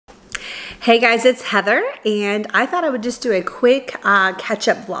Hey guys, it's Heather, and I thought I would just do a quick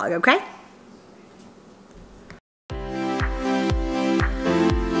catch-up vlog, okay?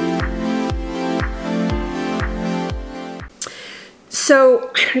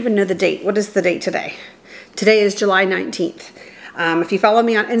 So, I don't even know the date. What is the date today? Today is July 19th. If you follow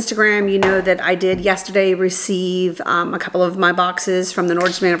me on Instagram, you know that I did yesterday receive a couple of my boxes from the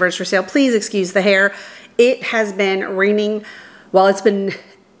Nordstrom anniversary sale. Please excuse the hair. It has been raining. Well, it's been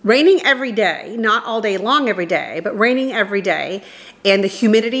raining every day, not all day long every day, but raining every day. And the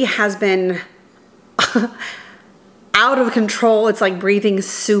humidity has been out of control. It's like breathing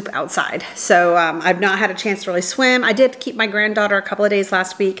soup outside. So I've not had a chance to really swim. I did keep my granddaughter a couple of days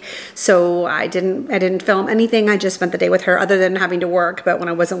last week, so I didn't film anything. I just spent the day with her other than having to work. But when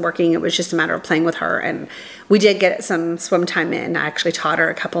I wasn't working, it was just a matter of playing with her. And we did get some swim time in. I actually taught her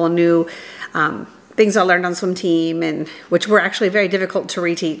a couple of new things I learned on swim team, and which were actually very difficult to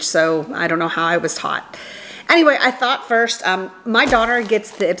reteach. So I don't know how I was taught. Anyway, I thought first, my daughter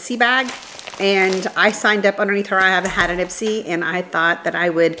gets the Ipsy bag, and I signed up underneath her. I haven't had an Ipsy, and I thought that I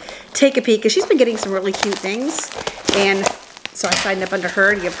would take a peek because she's been getting some really cute things. And so I signed up under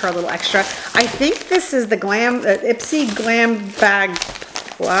her to give her a little extra. I think this is the Ipsy Glam Bag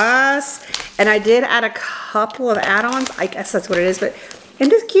Plus, and I did add a couple of add-ons. I guess that's what it is, but in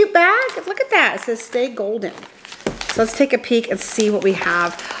this cute bag, look at that. It says Stay Golden. So let's take a peek and see what we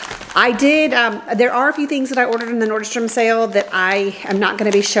have. I did, there are a few things that I ordered in the Nordstrom sale that I am not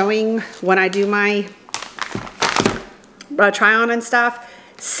going to be showing when I do my try on and stuff,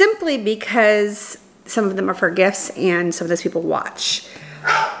 simply because some of them are for gifts and some of those people watch.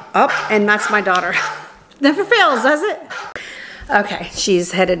 Oh, and that's my daughter. Never fails, does it? Okay,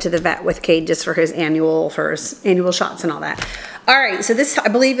 she's headed to the vet with Cade just for his annual shots and all that. All right, so this, I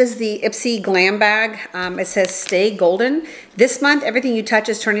believe, is the Ipsy Glam Bag. It says Stay Golden. This month, everything you touch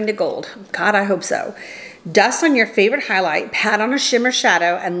is turning to gold. God, I hope so. Dust on your favorite highlight, pat on a shimmer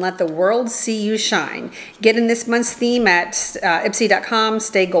shadow, and let the world see you shine. Get in this month's theme at ipsy.com,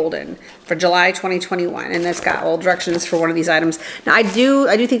 Stay Golden, for July 2021. And it's got all directions for one of these items. Now, I do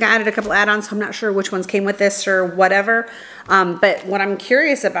think I added a couple add-ons, so I'm not sure which ones came with this or whatever. But what I'm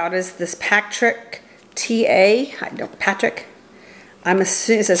curious about is this Patrick Patrick. I'm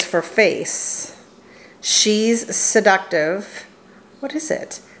assuming it says for face. She's Seductive. What is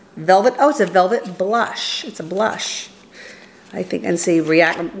it? Velvet. Oh, it's a velvet blush. It's a blush. I think, and see,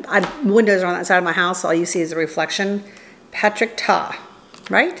 windows are on that side of my house, so all you see is a reflection. Patrick Ta,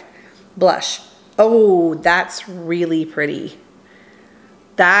 right? Blush. Oh, that's really pretty.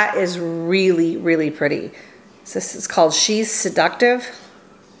 That is really, really pretty. So this is called She's Seductive.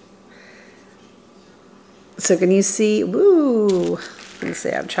 So can you see? Woo! Let me see.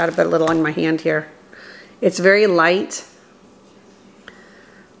 I've tried to put a little on my hand here. It's very light.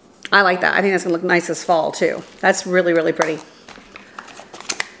 I like that. I think that's gonna look nice this fall too. That's really, really pretty.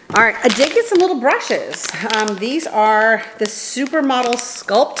 All right, I did get some little brushes. These are the Supermodel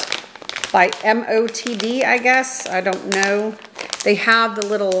Sculpt by MOTD, I guess. I don't know. They have the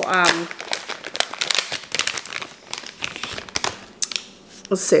little.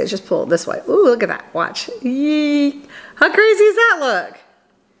 Let's see, let's just pull it this way. Ooh, look at that, watch. Yee. How crazy does that look?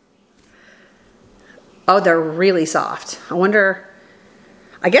 Oh, they're really soft. I wonder,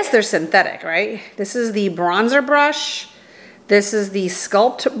 I guess they're synthetic, right? This is the bronzer brush, this is the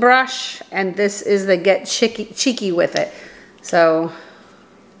sculpt brush, and this is the get cheeky with it. So,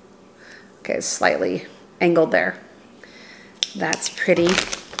 okay, it's slightly angled there. That's pretty.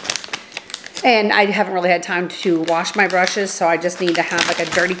 And I haven't really had time to wash my brushes, so I just need to have like a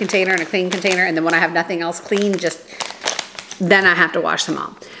dirty container and a clean container, and then when I have nothing else clean, then I have to wash them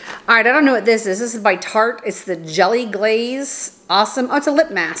all. All right, I don't know what this is. This is by Tarte. It's the Jelly Glaze Awesome. Oh, it's a lip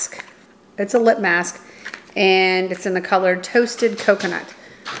mask. It's a lip mask, and it's in the color Toasted Coconut.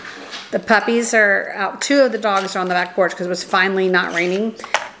 The puppies are out. 2 of the dogs are on the back porch because it was finally not raining,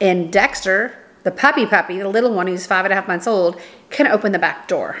 and Dexter, the puppy, the little one who's 5.5 months old, can open the back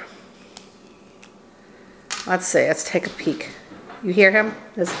door. Let's see, let's take a peek. You hear him?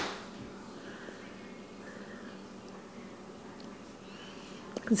 You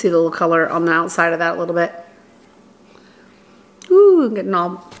can see the little color on the outside of that a little bit. Ooh, I'm getting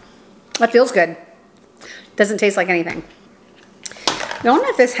all, that feels good. Doesn't taste like anything. I don't know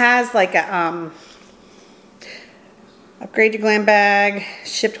if this has like a, upgrade your glam bag,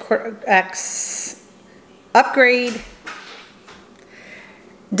 shipped X, upgrade.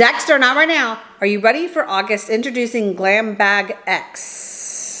 Dexter, not right now. Are you ready for August? Introducing Glam Bag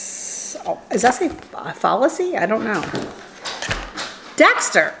X. Oh, is that a fallacy? I don't know.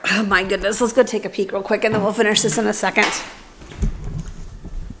 Dexter. Oh my goodness. Let's go take a peek real quick and then we'll finish this in a second.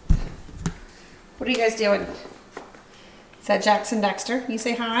 What are you guys doing? Is that Jackson Dexter? You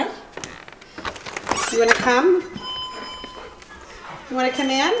say hi? You want to come? You want to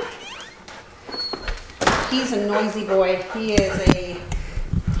come in? He's a noisy boy.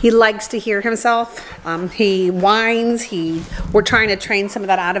 He likes to hear himself. He whines. We're trying to train some of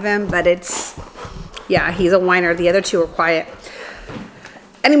that out of him, but yeah, he's a whiner. The other two are quiet.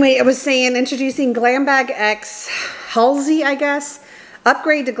 Anyway, I was saying, introducing Glam Bag X, Halsey, I guess.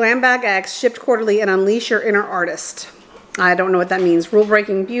 Upgrade to Glam Bag X, shipped quarterly, and unleash your inner artist. I don't know what that means.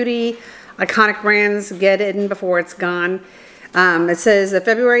 Rule-breaking beauty, iconic brands, get it in before it's gone. It says that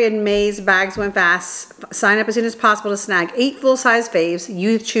February and May's bags went fast. Sign up as soon as possible to snag 8 full-size faves.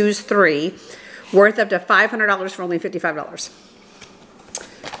 You choose 3, worth up to $500 for only $55.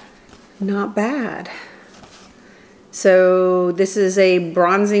 Not bad. So this is a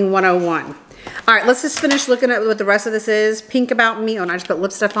bronzing 101. All right, let's just finish looking at what the rest of this is. Pink About Me. Oh, and I just put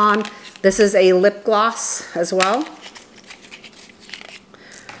lip stuff on. This is a lip gloss as well.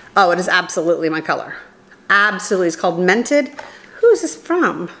 Oh, it is absolutely my color. Absolutely. It's called Mented. Who is this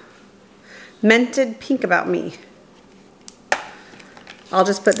from? Mented Pink About Me. I'll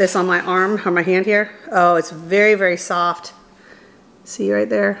just put this on my arm or my hand here. Oh, it's very, very soft. See right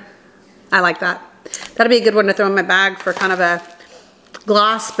there? I like that. That'll be a good one to throw in my bag for kind of a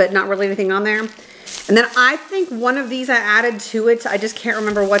gloss, but not really anything on there. And then I think one of these I added to it. I just can't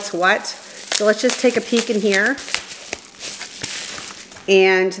remember what's what. So let's just take a peek in here.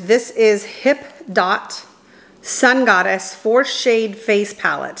 And this is Hip Dot Sun Goddess 4-Shade Face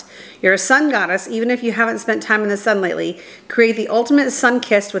Palette. You're a sun goddess, even if you haven't spent time in the sun lately. Create the ultimate sun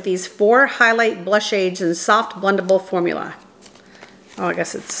kiss with these 4 highlight blush shades and soft blendable formula. Oh, I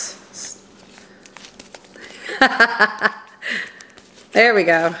guess it's... There we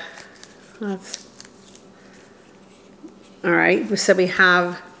go. That's... All right, so we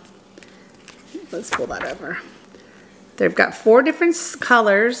have... Let's pull that over. They've got 4 different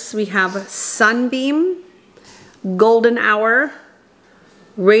colors. We have Sunbeam, Golden Hour,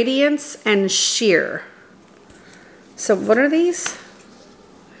 Radiance, and Sheer. So what are these?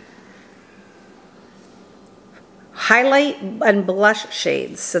 Highlight and blush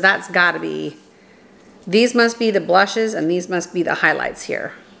shades. So that's got to be, these must be the blushes and these must be the highlights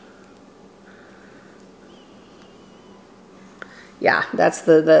here. Yeah, that's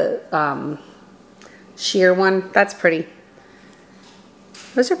the sheer one. That's pretty.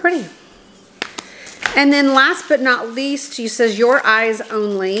 Those are pretty. And then last but not least, she says Your Eyes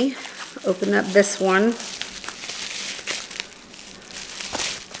Only. Open up this one.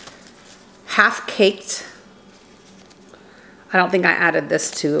 Half Caked. I don't think I added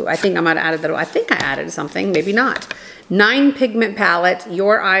this to, I think I might have added that. I think I added something, maybe not. 9 pigment palette,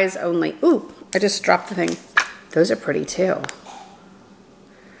 Your Eyes Only. Ooh, I just dropped the thing. Those are pretty too.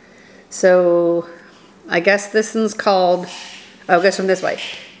 So I guess this one's called, oh, it goes from this way.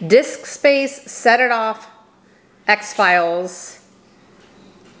 Disk Space, Set It Off, X-Files,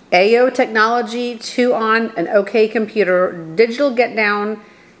 AO Technology, 2 On, an OK Computer, Digital Get Down,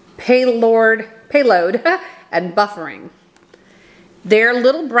 Payload, and Buffering. They're a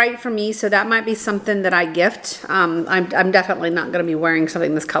little bright for me, so that might be something that I gift. I'm definitely not going to be wearing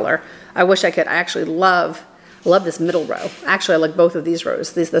something this color. I wish I could. I actually love this middle row. Actually, I like both of these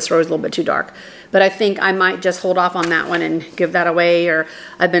rows. This row is a little bit too dark. But I think I might just hold off on that one and give that away. Or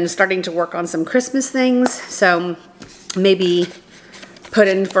I've been starting to work on some Christmas things. So maybe put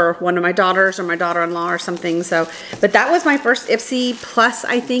in for one of my daughters or my daughter-in-law or something. So, but that was my first Ipsy Plus,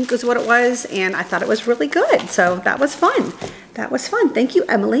 I think is what it was. And I thought it was really good. So that was fun. That was fun. Thank you,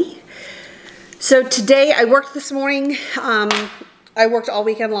 Emily. So today I worked this morning. I worked all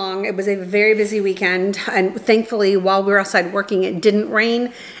weekend long. It was a very busy weekend, and thankfully while we were outside working it didn't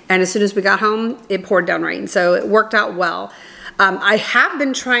rain, and as soon as we got home it poured down rain, so it worked out well. I have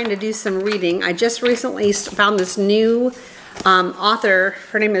been trying to do some reading. I just recently found this new author.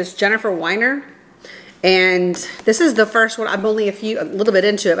 Her name is Jennifer Weiner, and this is the first one. I'm only a little bit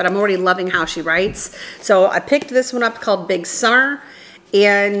into it, but I'm already loving how she writes. So I picked this one up called Big Summer.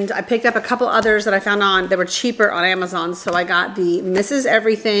 And I picked up a couple others that I found they were cheaper on Amazon. So I got the Mrs.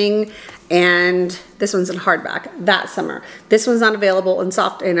 Everything, and this one's in hardback, That Summer. This one's not available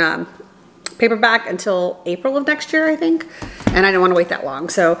in paperback until April of next year, I think. And I don't want to wait that long.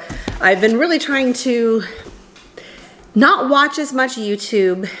 So I've been really trying to not watch as much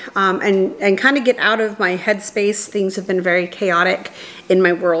YouTube and kind of get out of my headspace. Things have been very chaotic in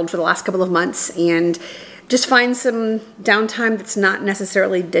my world for the last couple of months, and just find some downtime that's not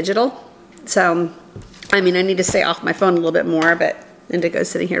necessarily digital. So, I mean, I need to stay off my phone a little bit more, but Indigo's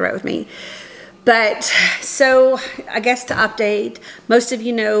sitting here right with me. But so I guess to update, most of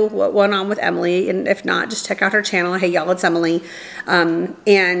you know what went on with Emily, and if not, just check out her channel. Hey y'all, it's Emily. And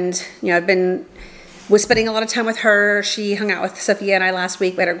you know, was spending a lot of time with her. She hung out with Sophia and I last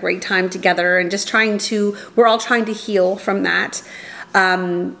week. We had a great time together, and just we're all trying to heal from that.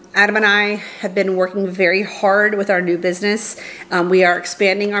 Adam and I have been working very hard with our new business. We are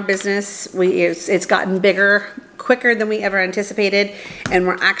expanding our business. It's gotten bigger quicker than we ever anticipated, and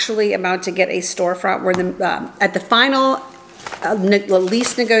we're actually about to get a storefront. We're at the final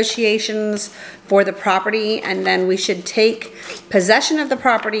lease negotiations for the property, and then we should take possession of the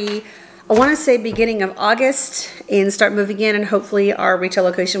property, I want to say beginning of August, and start moving in, and hopefully our retail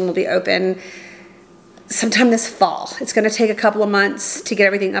location will be open sometime this fall. It's going to take a couple of months to get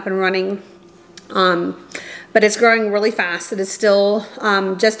everything up and running. But it's growing really fast. It is still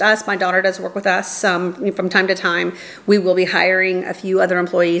just us. My daughter does work with us from time to time. We will be hiring a few other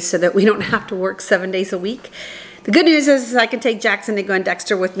employees so that we don't have to work 7 days a week. The good news is I can take Jackson, Nico, and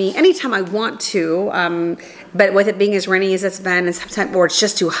Dexter with me anytime I want to. But with it being as rainy as it's been, and sometimes, or it's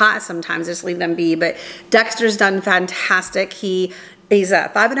just too hot sometimes, just leave them be. But Dexter's done fantastic. He's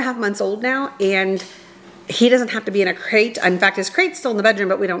 5.5 months old now, and he doesn't have to be in a crate. In fact, his crate's still in the bedroom,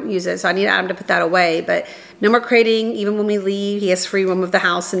 but we don't use it, so I need Adam to put that away. But no more crating. Even when we leave, he has free roam of the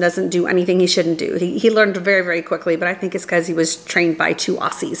house and doesn't do anything he shouldn't do. He learned very, very quickly, but I think it's because he was trained by 2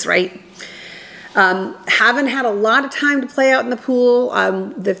 Aussies, right? Haven't had a lot of time to play out in the pool.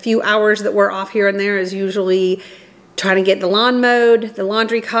 The few hours that we're off here and there is usually trying to get the lawn mowed, the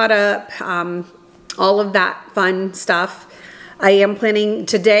laundry caught up, all of that fun stuff. I am planning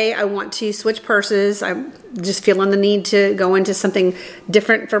today, I want to switch purses. I'm just feeling the need to go into something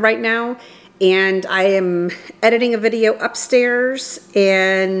different for right now. And I am editing a video upstairs,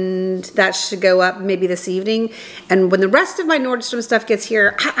 and that should go up maybe this evening. And when the rest of my Nordstrom stuff gets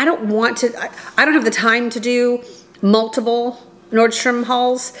here, I don't have the time to do multiple Nordstrom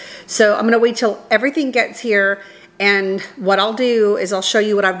hauls. So I'm gonna wait till everything gets here. And what I'll do is I'll show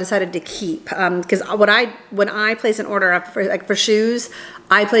you what I've decided to keep. Because when I place an order for shoes,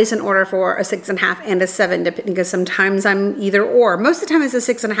 I place an order for a 6.5 and a 7, because sometimes I'm either or. Most of the time it's a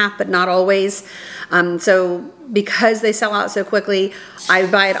 6.5, but not always. So because they sell out so quickly, I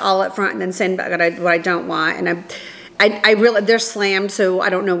buy it all up front and then send back what I don't want. And I really, they're slammed, so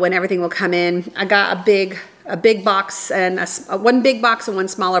I don't know when everything will come in. I got a big box and one big box and one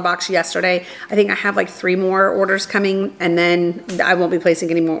smaller box yesterday. I think I have like 3 more orders coming, and then I won't be placing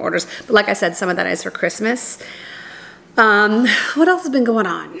any more orders. But like I said, some of that is for Christmas. What else has been going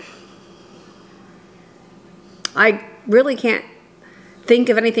on? I really can't think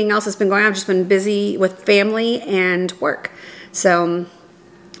of anything else that's been going on. I've just been busy with family and work. So,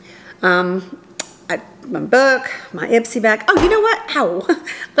 my book, my Ipsy bag. Oh, you know what? Ow.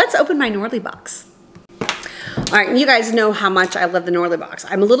 Let's open my Norlii box. All right, you guys know how much I love the Norlii box.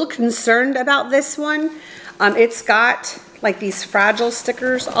 I'm a little concerned about this one. It's got like these fragile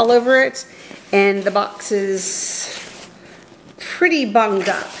stickers all over it, and the box is pretty bunged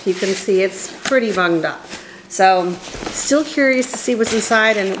up. You can see it's pretty bunged up. So, still curious to see what's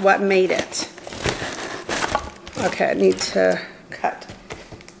inside and what made it. Okay, I need to cut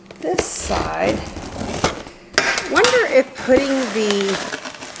this side. Wonder if putting the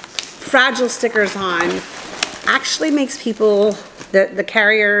fragile stickers on actually makes people, the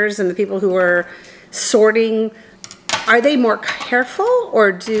carriers and the people who are sorting, are they more careful,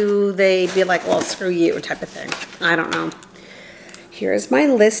 or do they be like, well, screw you type of thing? I don't know. Here's my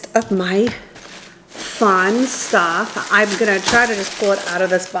list of my fun stuff. I'm gonna try to just pull it out of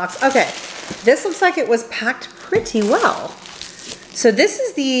this box. Okay, this looks like it was packed pretty well. So this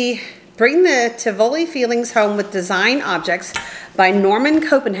is the Bring the Tivoli Feelings Home with Design Objects by Norman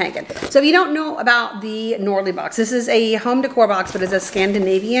Copenhagen. So if you don't know about the Norlii box, this is a home decor box, but it's a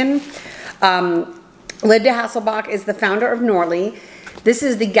Scandinavian. Linda Hasselbach is the founder of Norlii. This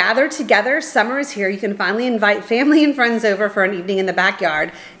is the Gather Together. Summer is here. You can finally invite family and friends over for an evening in the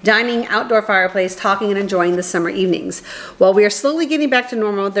backyard, dining, outdoor fireplace, talking, and enjoying the summer evenings. While we are slowly getting back to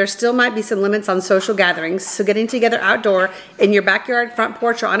normal, there still might be some limits on social gatherings, so getting together outdoor in your backyard, front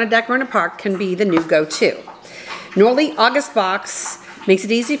porch, or on a deck or in a park can be the new go-to. Norlii August box makes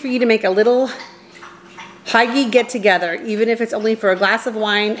it easy for you to make a little high-key get-together, even if it's only for a glass of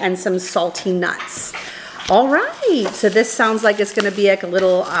wine and some salty nuts. All right, so this sounds like it's gonna be like a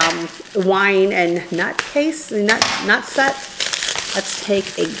little wine and nut case, nut set. Let's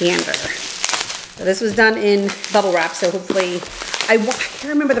take a gander. So this was done in bubble wrap, so hopefully, I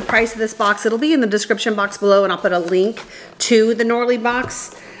can't remember the price of this box. It'll be in the description box below, and I'll put a link to the Norlii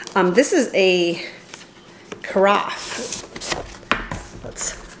box. This is a carafe.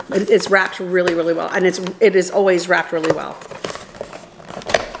 Let's It's wrapped really, really well, and it is always wrapped really well.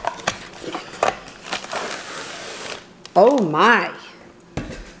 Oh my.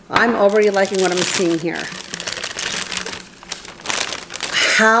 I'm already liking what I'm seeing here.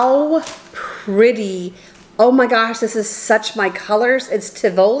 How pretty. Oh my gosh, this is such my colors. It's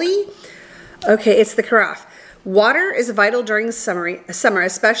Tivoli. Okay, it's the carafe. Water is vital during summer,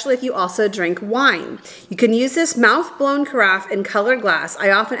 especially if you also drink wine. You can use this mouth-blown carafe in colored glass. I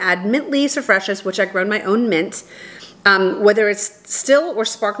often add mint leaves or freshness, which I grown my own mint, whether it's still or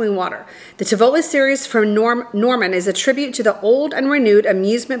sparkling water. The Tivoli series from Norman is a tribute to the old and renewed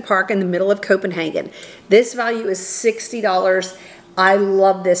amusement park in the middle of Copenhagen. This value is $60. I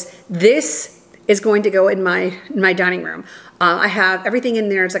love this. This is going to go in my dining room. I have everything in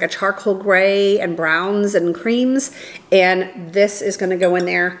there. It's like a charcoal gray and browns and creams. And this is going to go in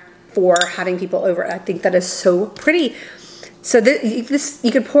there for having people over. I think that is so pretty. So this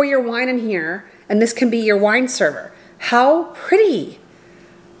you could pour your wine in here, and this can be your wine server. How pretty.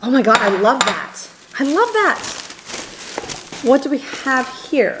 Oh my God, I love that. I love that. What do we have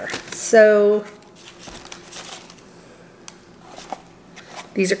here? So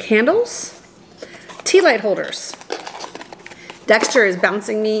these are candles. Tea light holders. Dexter is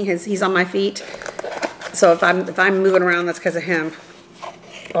bouncing me. He's on my feet. So if I'm moving around, that's because of him.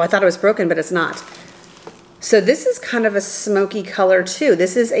 Oh, I thought it was broken, but it's not. So this is kind of a smoky color too.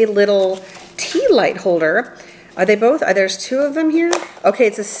 This is a little tea light holder. Are they both? There's two of them here. Okay,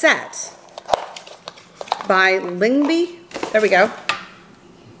 it's a set by Lingby. There we go.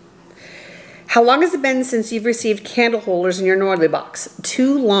 How long has it been since you've received candle holders in your Norlii box?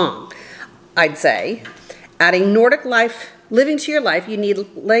 Too long, I'd say. Adding Nordic life, living to your life, you need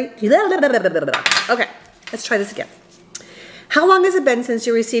okay, let's try this again. How long has it been since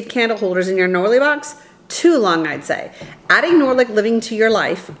you received candle holders in your Norlii box? Too long, I'd say. Adding Nordic living to your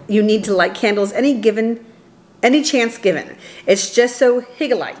life, you need to light candles any chance given. It's just so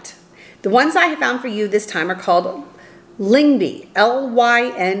Hyggelite. The ones I have found for you this time are called Lingby,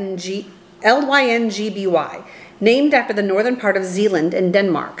 L-Y-N-G-B-Y, named after the northern part of Zealand in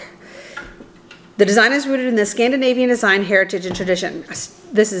Denmark. The design is rooted in the Scandinavian design heritage and tradition.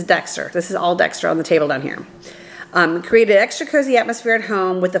 This is Dexter. This is all Dexter on the table down here. Created an extra cozy atmosphere at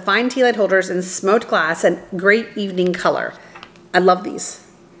home with the fine tea light holders in smoked glass and great evening color. I love these.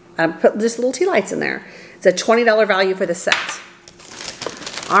 I put just little tea lights in there. It's a $20 value for the set.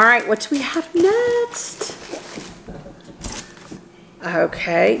 All right, what do we have next?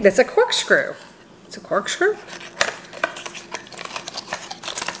 Okay, that's a corkscrew. It's a corkscrew.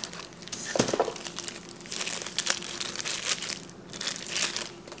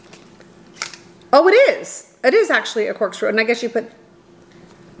 Oh, it is. It is actually a corkscrew, and I guess you put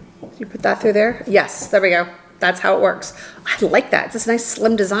that through there. Yes, there we go. That's how it works. I like that. It's this nice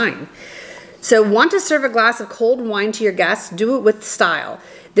slim design. So, want to serve a glass of cold wine to your guests? Do it with style.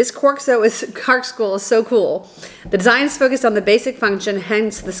 This corkscrew is so cool. The design is focused on the basic function,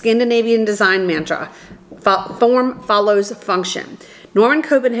 hence the Scandinavian design mantra: form follows function. Norman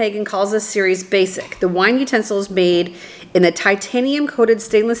Copenhagen calls this series basic. The wine utensils made in the titanium-coated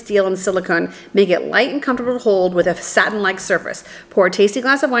stainless steel and silicone make it light and comfortable to hold with a satin-like surface. Pour a tasty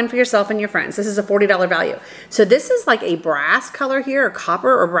glass of wine for yourself and your friends. This is a $40 value. So this is like a brass color here, or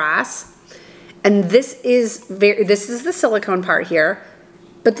copper or brass. And this is the silicone part here.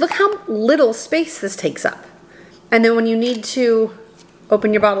 But look how little space this takes up. And then when you need to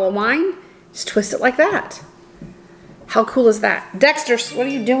open your bottle of wine, just twist it like that. How cool is that? Dexter, what are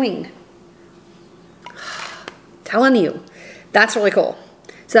you doing? Telling you. That's really cool.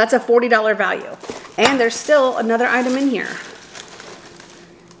 So that's a $40 value. And there's still another item in here.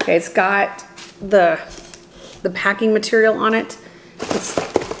 Okay, it's got the packing material on it. Is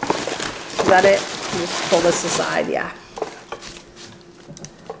that it? Just pull this aside, yeah.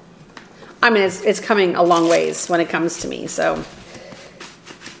 I mean, it's coming a long ways when it comes to me, so.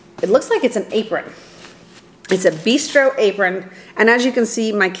 It looks like it's an apron. It's a bistro apron, and as you can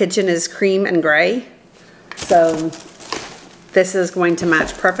see, my kitchen is cream and gray, so this is going to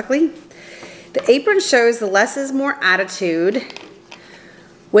match perfectly. The apron shows the less is more attitude,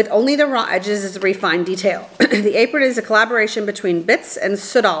 with only the raw edges as a refined detail. The apron is a collaboration between Bits and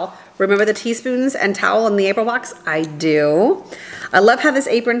Sudal. Remember the teaspoons and towel in the apron box? I do. I love how this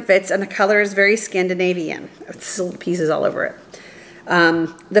apron fits, and the color is very Scandinavian. It's little pieces all over it.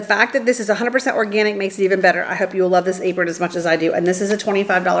 The fact that this is 100% organic makes it even better. I hope you will love this apron as much as I do. And this is a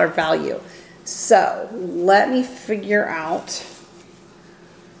 $25 value. So let me figure out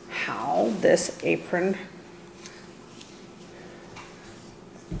how this apron.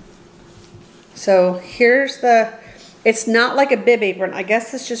 So here's the It's not like a bib apron. I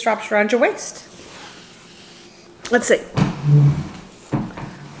guess this just wraps around your waist. Let's see.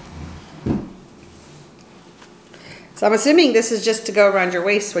 So I'm assuming this is just to go around your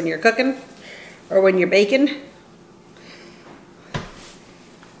waist when you're cooking or when you're baking.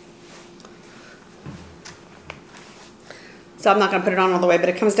 So I'm not gonna put it on all the way, but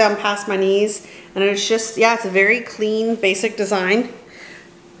it comes down past my knees. And it's just, yeah, it's a very clean, basic design.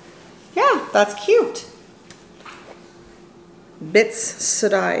 Yeah, that's cute. Bits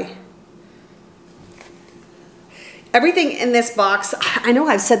Sudai. Everything in this box, I know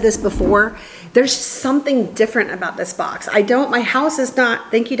I've said this before, there's something different about this box. My house is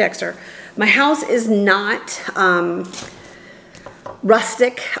not, thank you Dexter, my house is not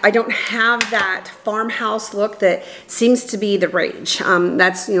rustic. I don't have that farmhouse look that seems to be the rage.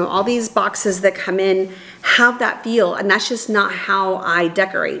 That's, you know, all these boxes that come in have that feel, and that's just not how I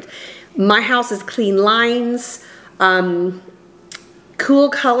decorate. My house is clean lines, cool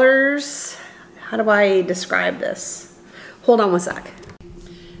colors. How do I describe this? Hold on one sec.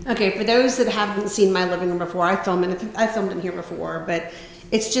 Okay, for those that haven't seen my living room before, I filmed in here before, but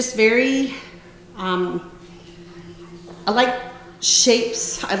it's just very, I like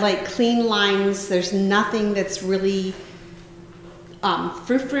shapes, I like clean lines. There's nothing that's really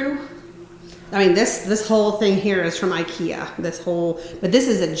frou-frou. I mean, this whole thing here is from IKEA, but this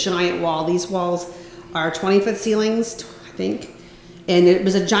is a giant wall. These walls are 20-foot ceilings, I think. And it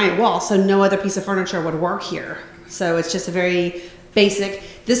was a giant wall, so no other piece of furniture would work here. So it's just a very basic.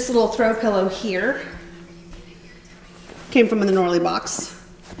 This little throw pillow here came from the Norlii box.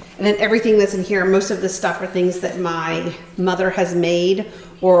 And then everything that's in here, most of this stuff are things that my mother has made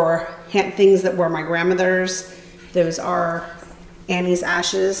or things that were my grandmother's. Those are Annie's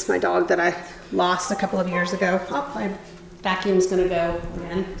ashes, my dog that I lost a couple of years ago. Oh, my vacuum's gonna go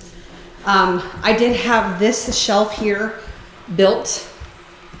again. I did have this shelf here built,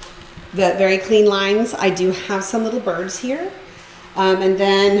 the very clean lines. I do have some little birds here. And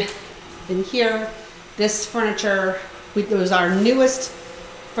then in here, this furniture, it was our newest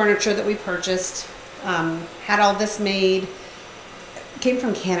furniture that we purchased. Had all this made, came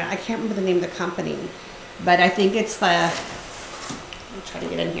from Canada. I can't remember the name of the company, but I think it's the, I'll try to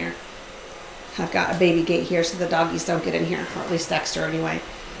get in here. I've got a baby gate here so the doggies don't get in here, or at least Dexter anyway.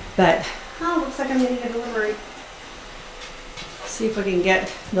 But, oh, looks like I'm getting a delivery. See if we can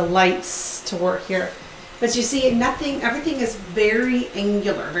get the lights to work here. But you see, everything is very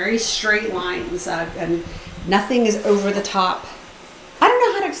angular, very straight lines, and nothing is over the top. I don't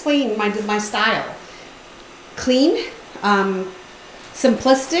know how to explain my style. Clean,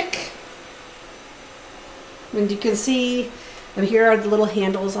 simplistic. And you can see, and here are the little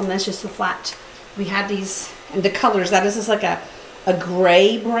handles on this, just the flat. We had these, and the colors, that is just like a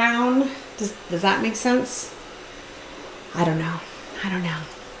gray brown. Does that make sense? I don't know.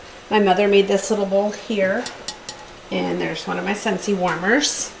 My mother made this little bowl here, and there's one of my Scentsy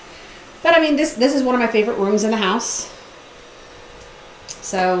warmers. But I mean, this is one of my favorite rooms in the house.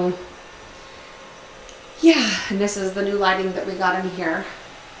 So, yeah, and this is the new lighting that we got in here.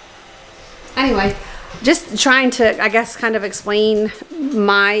 Anyway, just trying to, I guess, kind of explain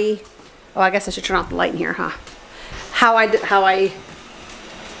my, oh, I guess I should turn off the light in here, huh? How I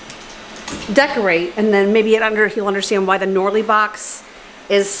decorate, and then maybe you'll understand why the Norlii box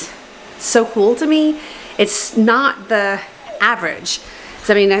is so cool to me. It's not the average.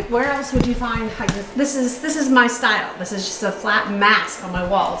 So, I mean, where else would you find, like, this is my style. This is just a flat mask on my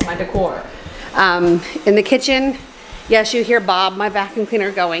walls, my decor. In the kitchen, yes, you hear Bob, my vacuum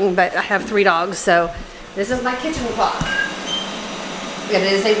cleaner, going, but I have 3 dogs, so this is my kitchen clock. It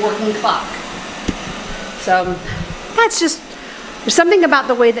is a working clock. So that's just, there's something about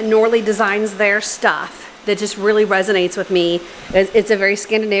the way that Norlii designs their stuff that just really resonates with me. It's a very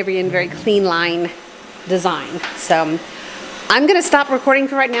Scandinavian, very clean line design. So I'm gonna stop recording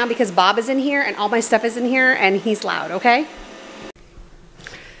for right now because Bob is in here and all my stuff is in here and he's loud, okay?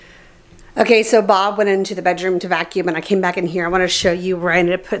 Okay, so Bob went into the bedroom to vacuum and I came back in here. I want to show you where I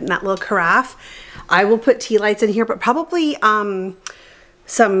ended up putting that little carafe. I will put tea lights in here, but probably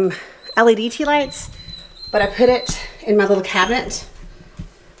some LED tea lights, but I put it in my little cabinet.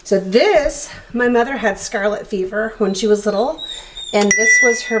 So this, my mother had scarlet fever when she was little, and this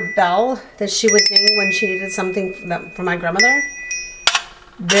was her bell that she would ding when she needed something from my grandmother.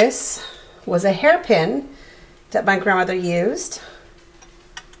 This was a hairpin that my grandmother used.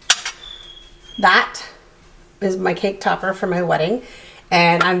 That is my cake topper for my wedding,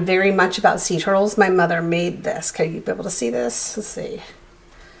 and I'm very much about sea turtles. My mother made this. Can you be able to see this? Let's see.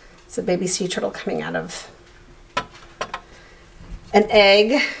 It's a baby sea turtle coming out of an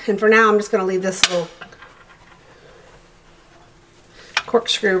egg, and for now I'm just going to leave this little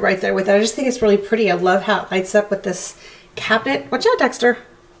corkscrew right there with it. I just think it's really pretty. I love how it lights up with this cabinet. Watch out, Dexter.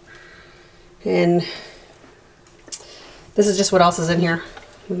 And this is just what else is in here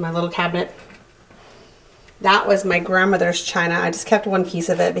with my little cabinet. That was my grandmother's china. I just kept one piece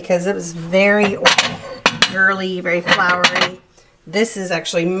of it because it was very girly, very flowery. This is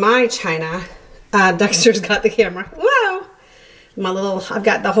actually my china. Dexter's got the camera. Whoa! I've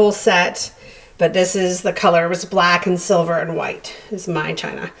got the whole set, but this is the color. It was black and silver and white is my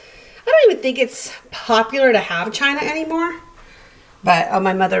china. I don't even think it's popular to have china anymore, but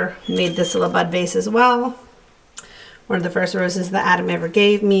my mother made this little bud vase as well. One of the first roses that Adam ever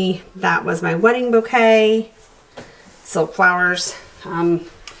gave me. That was my wedding bouquet. Silk flowers.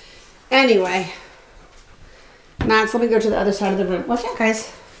 Anyway. Matt, let me go to the other side of the room. Watch out,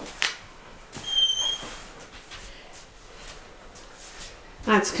 guys.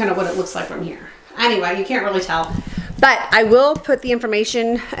 That's kind of what it looks like from here. Anyway, you can't really tell. But I will put the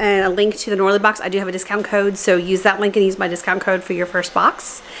information and a link to the Norlii box. I do have a discount code, so use that link and use my discount code for your first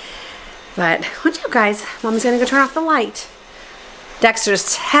box. But watch out, guys. Mom's gonna go turn off the light.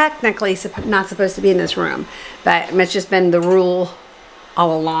 Dexter's technically not supposed to be in this room, but it's just been the rule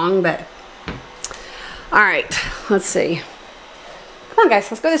all along. But all right, let's see. Come on,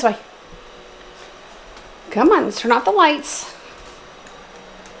 guys, let's go this way. Come on, let's turn off the lights.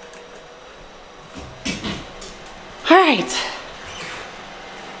 All right.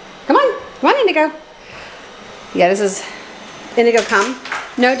 Come on, Indigo. Yeah, this is Indigo. Come.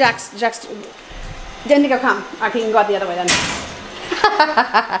 No, Dex, Indigo, come. Okay, you can go out the other way then.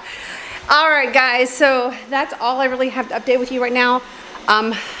 All right, guys, so that's all I really have to update with you right now.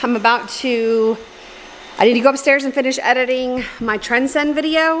 I need to go upstairs and finish editing my Trendsend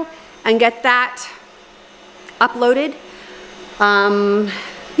video and get that uploaded.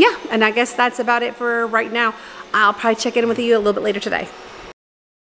 Yeah, and I guess that's about it for right now. I'll probably check in with you a little bit later today.